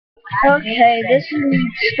Okay, this is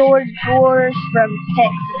Storage Wars from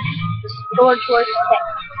Texas. Storage Wars,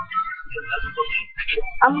 Texas.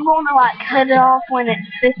 I'm going to cut it off when it's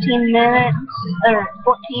 15 minutes or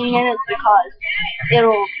 14 minutes because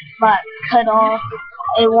it'll cut off.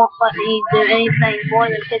 It won't let me do anything more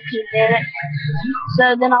than 15 minutes.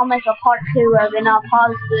 So then I'll make a part 2 of it, and I'll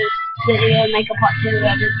pause this video and make a part 2 of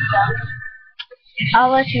it. So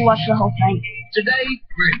I'll let you watch the whole thing. Today,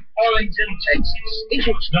 we're in Arlington, Texas. It's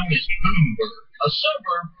what's known as Boomburg, a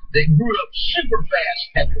suburb that grew up super fast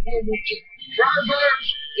after World War II. Drivers,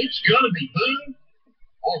 it's gonna be boom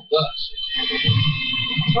or bust.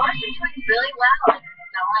 Source is doing really well. It's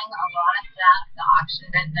selling a lot of stuff. The auction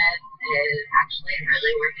business is actually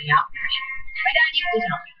really working out for me. My dad used to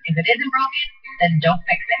tell me, if it isn't broken, then don't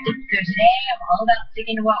fix it. So today, I'm all about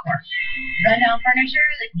sticking to what works. Rundown furniture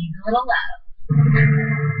that needs a little love.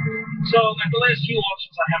 So, at the last few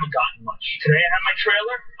auctions, I haven't gotten much. Today I have my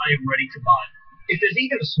trailer. I am ready to buy. If there's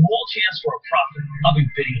even a small chance for a profit, I'll be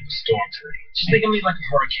bidding up a storm today. Just think of me like a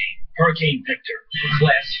hurricane. Hurricane Victor,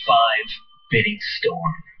 Class 5 bidding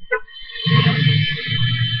storm.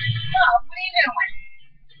 Oh, what are you doing?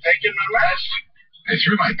 Taking my rest. I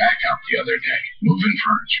threw my back out the other day, moving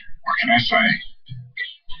furniture. What can I say?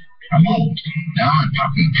 I'm old. Now I'm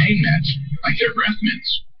popping pain meds, like they're breath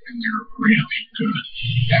mints. And they're really good.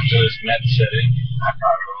 After this med set in, I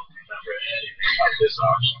probably won't remember anything about this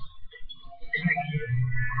auction.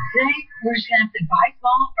 Today, we're just going to have to buy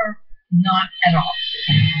small or not at all.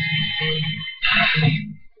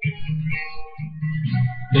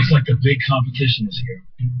 Looks like the big competition is here.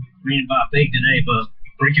 We ain't buy big today, but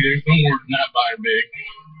break it Or not buy big.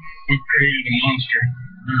 we created a monster.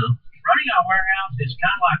 Running our warehouse is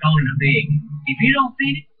kind of like owning a pig. If you don't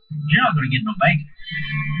feed it, you're not going to get no bacon.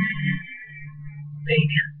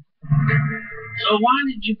 Bacon. So why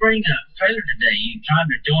did you bring a trailer today? You trying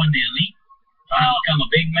to join the elite? Become a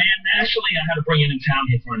big man? Actually, I had to bring it in town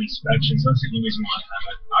here for an inspection, so that's the only reason why I have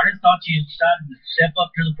it. I just thought you decided to step up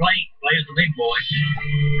to the plate, play as the big boy.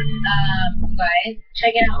 Guys,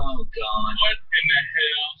 check it out. Oh, God. What in the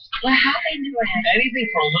hell? What happened to it? Anything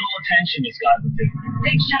for a little attention this guy would do.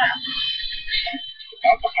 Big, shut up.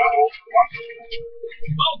 Oh, Papa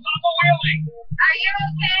Willie! Are you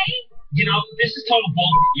okay? You know, this is total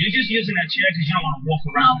bull. You're just using that chair because you don't want to walk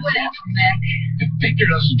Oh, around. whatever, Nick. If Victor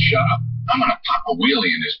doesn't shut up, I'm gonna pop a wheelie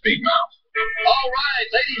in his big mouth. All right,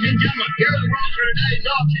 ladies and gentlemen, here are the rules for today's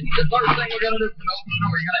auction. The first thing we're going to do from the open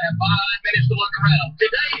door, you're going to have 5 minutes to look around.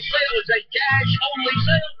 Today's sale is a cash-only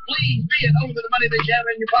sale. Please be at home with the money that you have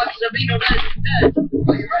in your pockets. There'll be no dash and dash.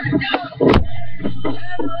 Are you ready to go?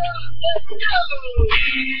 Let's go!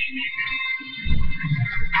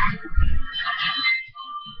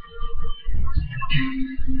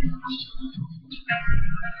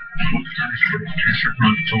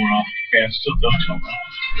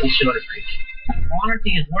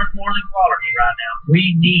 Quantity is worth more than quality right now.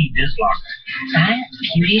 We need this locker. That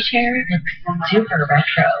beauty chair looks super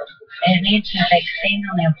retro. It needs some fake stains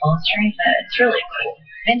on the upholstery, but it's really cool.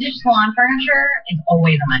 Vintage salon furniture is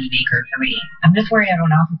always a moneymaker for me. I'm just worried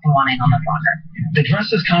everyone else is wanting on this locker. The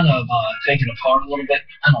dress is kind of taken apart a little bit.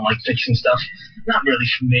 I don't like fixing stuff. Not really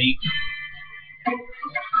for me.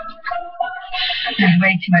 There's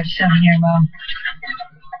way too much stuff in here, Mom.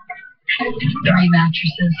 3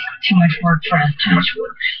 mattresses, too much work for us. Too much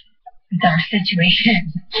work. It's our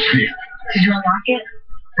situation. Yeah. Did you unlock it?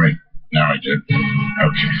 Right. Now I did.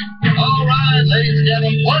 Okay. All right, ladies and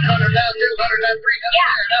gentlemen, 100 now, 200 now, 300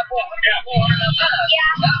 Yeah. there, now 400 now, 400 now, 500.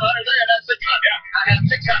 Yeah. 500 there, now 600. I have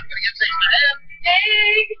 600, gonna get 6 and a half.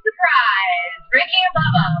 Big surprise! Ricky and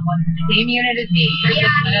Bubba wants the same unit as me.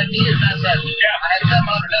 Yeah. 6 and a half years, now 7. Yeah. I have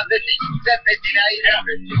 700 now, 50. 750 now,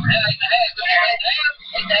 800. Now 8 and a half, go 8 and a half.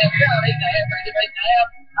 8 and a half, down, 8 and a half, bring it 8 and a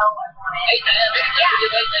half. Oh, I want it. 8 and a half, 8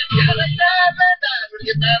 and a half, 8 and a half,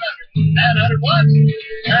 900, 900 what?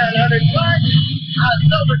 900 what?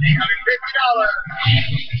 Over $850.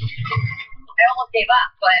 I almost gave up,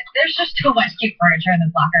 but there's just too much cute furniture in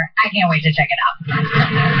this locker. I can't wait to check it out.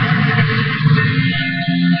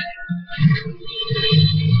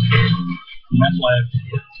 That's why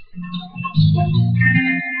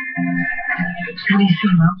What do you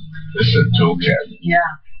see, Mom? This is a tool cat. Yeah.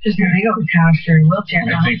 Just a big old couch for a wheelchair.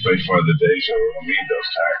 I think by far the days are when we need those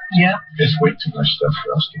tires. Yep. There's way too much stuff for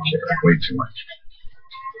us to carry. Way too much.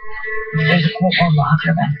 There's a cool old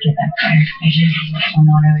locker basket back there. I just don't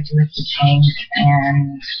know what I would do with the tank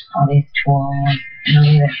and all these tools. I'll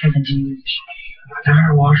leave it for the dude.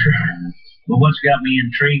 tire washer. But what's got me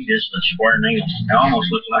intrigued is the square nails. They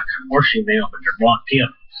almost look like a horseshoe nail, but they're blunt tip.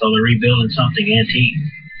 So they're rebuilding something antique.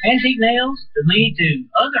 Antique nails could lead to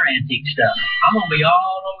other antique stuff. I'm gonna be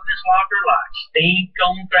all over this locker like steak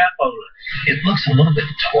on crapola. It looks a little bit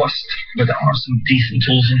tossed, but there are some decent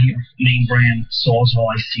tools in here. Name brand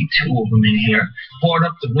Sawzall, I see 2 of them in here. Board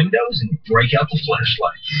up the windows and break out the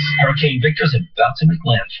flashlights. Hurricane Victor's about to make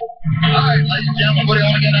landfall. All right, ladies and gentlemen, what do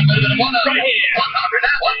you want to get on moving? Right here. 100,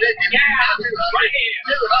 now 150. Yeah, now 200. right here.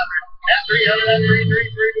 200. Now 300. Now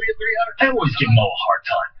 300. I always give Mo a hard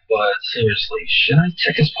time, but seriously, should I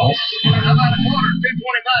check his pulse? How about a quarter? 225.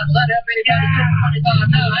 Will that help anybody?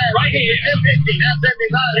 225 now. Right here. 250. Now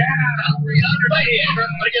 75. Yeah. Now 300. Right here.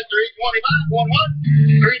 I get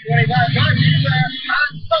 325. 325.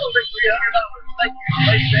 I'm sold at $300. Thank you,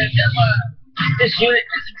 ladies and gentlemen. This unit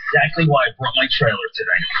is exactly why I brought my trailer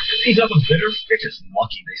today. These other bidders, they're just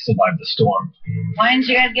lucky they survived the storm. Why didn't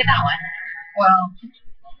you guys get that one? Well,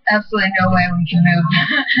 absolutely no way we can move.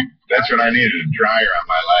 That's what I needed, a dryer on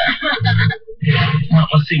my lap. Well,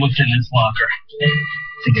 let's see what's in this locker.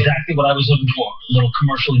 It's exactly what I was looking for. A little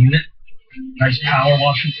commercial unit. Nice power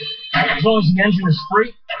washer. As long as the engine is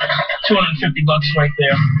free, $250 right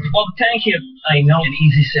there. Well, the tank here, I know an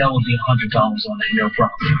easy sale would be $100 on it, no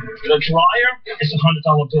problem. The dryer is a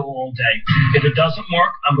 $100 bill all day. If it doesn't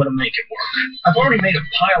work, I'm going to make it work. I've already made a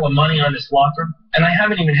pile of money on this locker, and I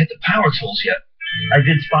haven't even hit the power tools yet. I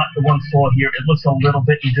did spot the one saw here. It looks a little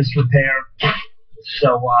bit in disrepair.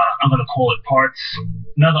 So I'm going to call it parts.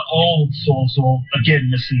 Another old Sawzall, again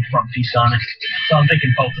missing the front piece on it. So I'm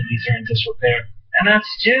thinking both of these are in disrepair. And that's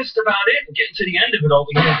just about it. We're getting to the end of it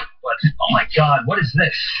over here. But, oh my God, what is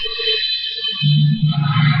this?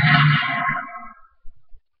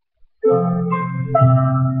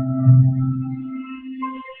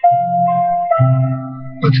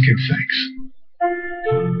 Let's give thanks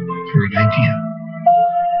for an idea.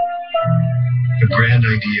 A grand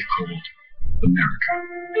idea called America.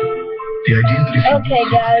 The idea that if Okay,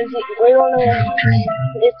 guys, we're you gonna have a dream,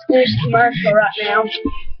 this commercial right now.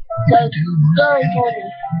 So, girls only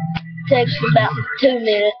takes about 2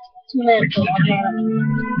 minutes. 2 minutes or 1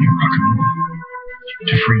 minute. you rock and roll.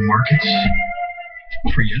 To free markets,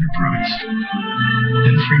 free enterprise,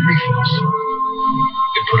 and free refills.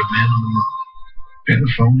 To put a man on the moon and a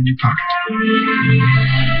phone in your pocket.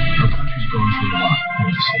 Our country's going through a lot over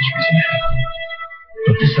the centuries ahead.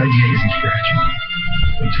 But this idea isn't fragile.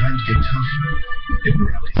 When times get tough, it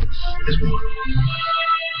rallies us as one.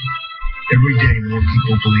 Every day more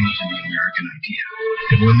people believe in the American idea.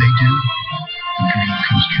 And when they do, the dream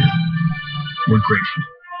comes true. We're grateful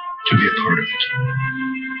to be a part of it.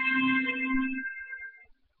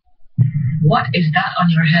 What is that on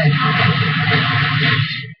your head?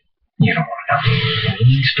 You don't want to know.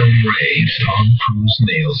 Rolling Stone raves, Tom Cruise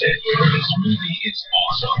nails it. This movie is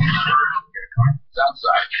awesome. It's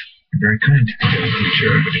outside. You're very kind.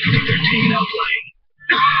 Sure, but if you get 13, I'll play.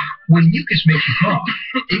 When mucus makes you cough,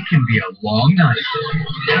 it can be a long night.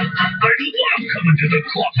 I love coming to the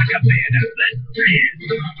club like a man of that man.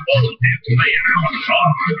 Oh, this man on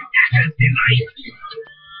top. That's delight.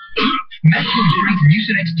 Maximum Strength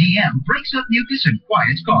Mucinex DM breaks up mucus and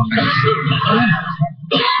quiets coughing.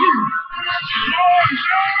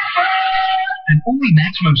 And only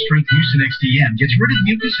Maximum Strength Mucinex DM gets rid of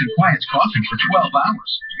mucus and quiets coughing for 12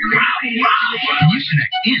 hours.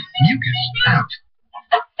 Mucinex in, mucus out.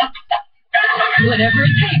 Whatever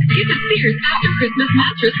it takes, get the Sears After Christmas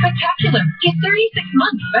Mattress Spectacular. Get 36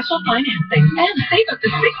 months special financing and save up to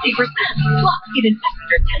 60%. Plus, get an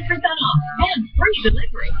extra 10% off and free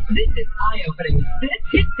delivery. This is eye-opening. This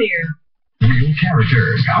is Sears. Real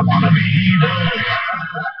characters, I wanna be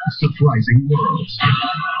Surprising Worlds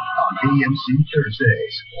on AMC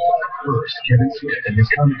Thursdays. First, Kevin Smith and his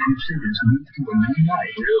comic crusaders move to a new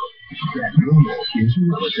life. That normal is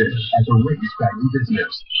relative as a race back in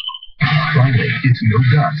business. Finally, it's no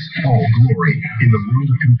guts, all glory in the world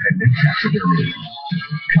of competitive taxidermy.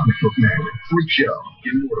 Comic Book Man, Freak Show,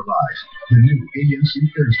 Immortalized, the new AMC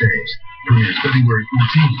Thursdays. Premieres February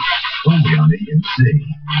 14th, only on AMC.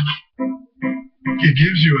 It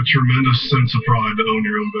gives you a tremendous sense of pride to own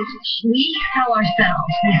your own business. We sell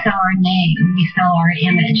ourselves. We sell our name. We sell our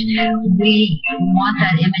image. We want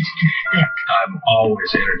that image to stick. I'm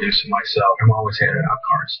always introducing myself. I'm always handing out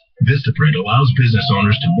cards. Vistaprint allows business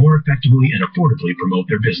owners to more effectively and affordably promote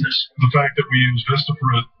their business. The fact that we use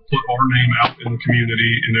Vistaprint, put our name out in the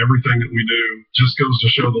community in everything that we do, just goes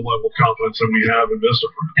to show the level of confidence that we have in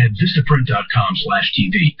Vistaprint. At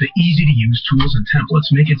Vistaprint.com/TV, the easy-to-use tools and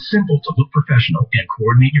templates make it simple to look professional and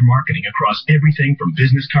coordinate your marketing across everything from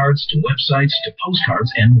business cards to websites to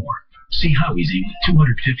postcards and more. See how easy with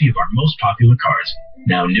 250 of our most popular cards.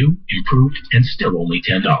 Now new, improved, and still only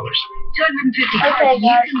 $10. 250 cards. Okay,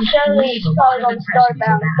 guys, Shirley is probably going to start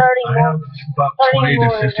about 30 I more. have about 20 to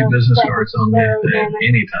 50 business cards on me at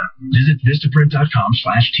any time. Visit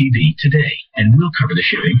Vistaprint.com/TV today, and we'll cover the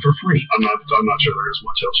shipping for free. I'm not sure there is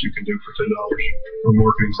much else you can do for $10 from a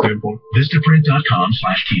marketing standpoint.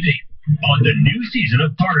 Vistaprint.com/TV. On the new season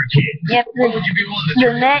of Barter Kids. Yep,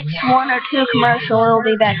 the next one or two commercial will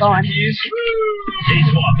be back on. Hey,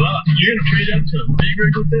 swap up. You're gonna trade up to a big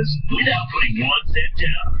rig with this without putting 1 cent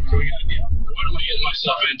down. So we got a deal. What am I getting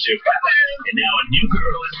myself into? And now a new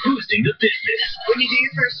girl is boosting the business. When you do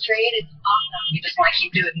your first trade, it's awesome. You just want to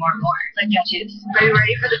keep doing more and more. It's like tattoos. Are you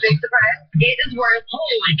ready for the big surprise? It is worth.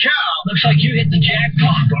 Holy cow! Looks like you hit the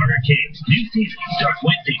jackpot, Barter Kids. New season starts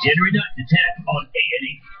Wednesday, January 9th to 10 on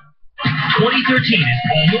A&E. 2013 is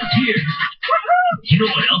almost here. You know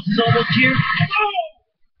what else is almost here?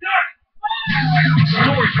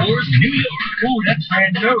 Story Wars New York. Ooh, that's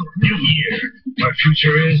brand new. New year. My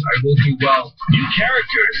future is I will do well. New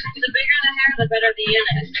characters. The bigger the hair, the better the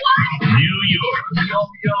unit. New York.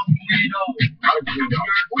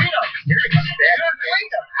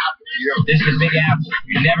 This is Big Apple.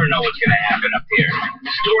 You never know what's going to happen up here.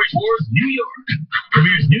 Story Wars New York.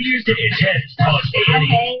 Premieres New Year's Day at 10 on A&E.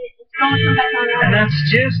 Okay, it's going to come back on And now. that's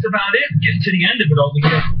just about it. Getting to the end of it over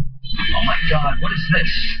here. Oh my God, what is this?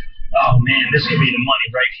 Oh man, this could be the money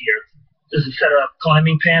right here. This is a set of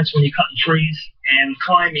climbing pants when you're cutting trees and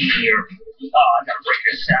climbing gear. Oh, I gotta break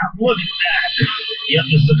this out. Look at that.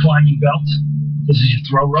 Yep, this is the climbing belt. This is your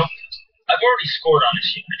throw rope. I've already scored on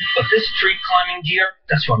this unit, but this tree climbing gear,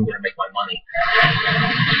 that's where I'm gonna make my money.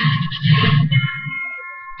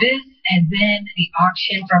 This has been the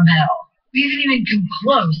auction for metal. We haven't even come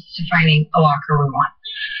close to finding a locker we want.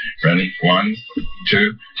 Ready? 1,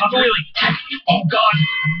 2. Pop wheelie. Oh God,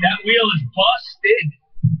 that wheel is busted.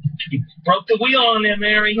 You broke the wheel on there,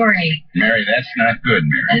 Mary. Great. Mary, that's not good,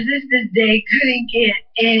 Mary. As if this day couldn't get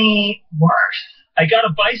any worse. I got a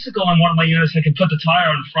bicycle in one of my units. I can put the tire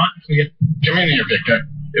on front. Come in here, Victor.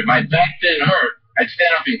 If my back didn't hurt, I'd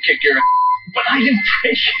stand up and kick your ass. But I didn't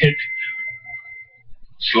break it.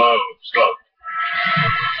 Slow.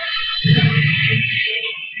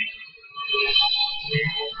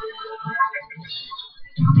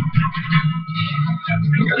 I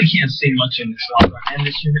really can't see much in this locker. And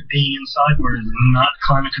this unit being inside where it's not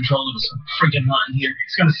climate controlled, it's freaking hot in here.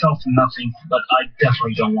 It's gonna sell for nothing, but I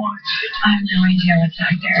definitely don't want it. I have no idea what's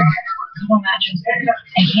back there. A couple mattresses.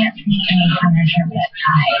 I can't see any furniture that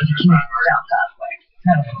I can stock up. So,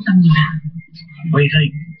 Wait,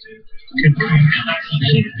 hey. Good.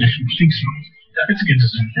 Think so. It's a good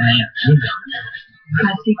design. Yeah.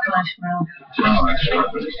 classic flash mouth.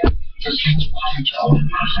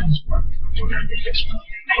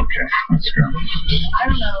 Okay, let's go. I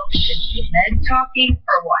don't know if it's Ned talking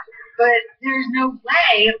or what, but there's no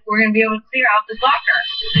way we're going to be able to clear out this locker.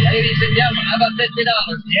 Ladies and gentlemen, how about $50?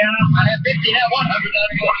 Yeah, I have 50, now 100.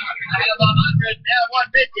 I have 100, now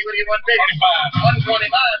 150. What do you want, 50? 125.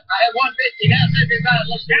 I have 150, now 75.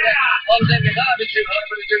 Let's do that. 175 is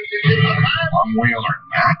 200. I'm Wheeler,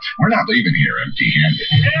 Matt. We're not leaving here empty-handed.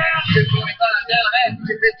 Yeah, 225 now, half. 250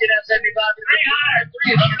 now, 75.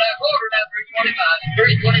 300 now, quarter now,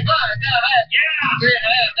 325. 325 now, half. Yeah. 3 and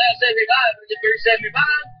a half now, 75. Is it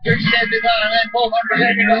 375? 375 and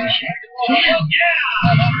 475.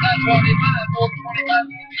 Yeah. 425.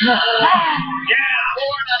 Yeah. 4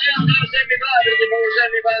 and a half now, 75. Is it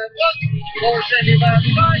 475? What?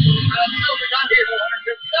 475. Right. I'm still not here for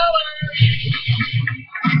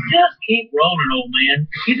 $150. Just keep rolling, old man.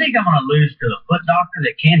 You think I'm gonna lose to a foot doctor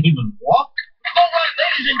that can't even walk? All right,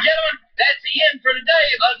 ladies and gentlemen, that's the end for today.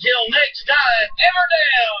 Until next time, ever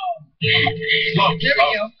down. Slow. There we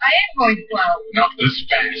go. I am going slow. Not this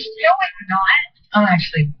fast. No, it's not. I'm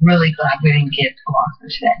actually really glad we didn't get a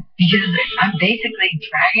locker today because I'm basically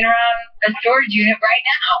dragging around a storage unit right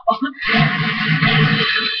now.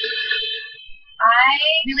 I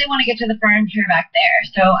really want to get to the furniture back there,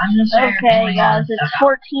 so I'm going to start. Okay, guys, it's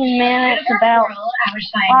 14 minutes, about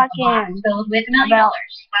filled with $1 million. about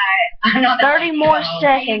I'm not 30 more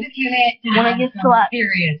seconds when it gets to like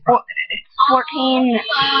 14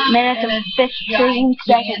 minutes and 15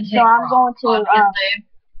 seconds. So I'm going to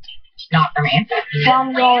not for me. So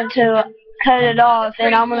I'm going to cut it off,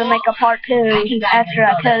 and I'm going to make a part 2 after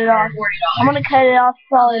I cut it off. I'm going to cut it off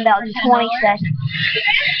probably about 20 seconds.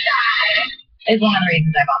 Is one of the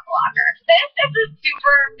reasons I bought the locker. This is a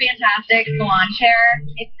super fantastic salon chair.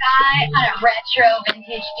 It's got kind of retro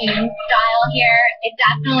vintage theme style here. It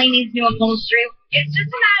definitely needs new upholstery. It's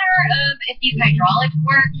just a matter of if these hydraulics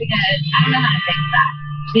work because I don't know how to fix that.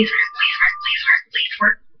 Please work, please work, please work, please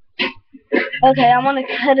work. Okay, I'm gonna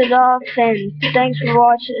cut it off, and thanks for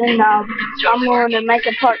watching. I'm going to make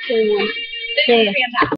a part 2. See ya.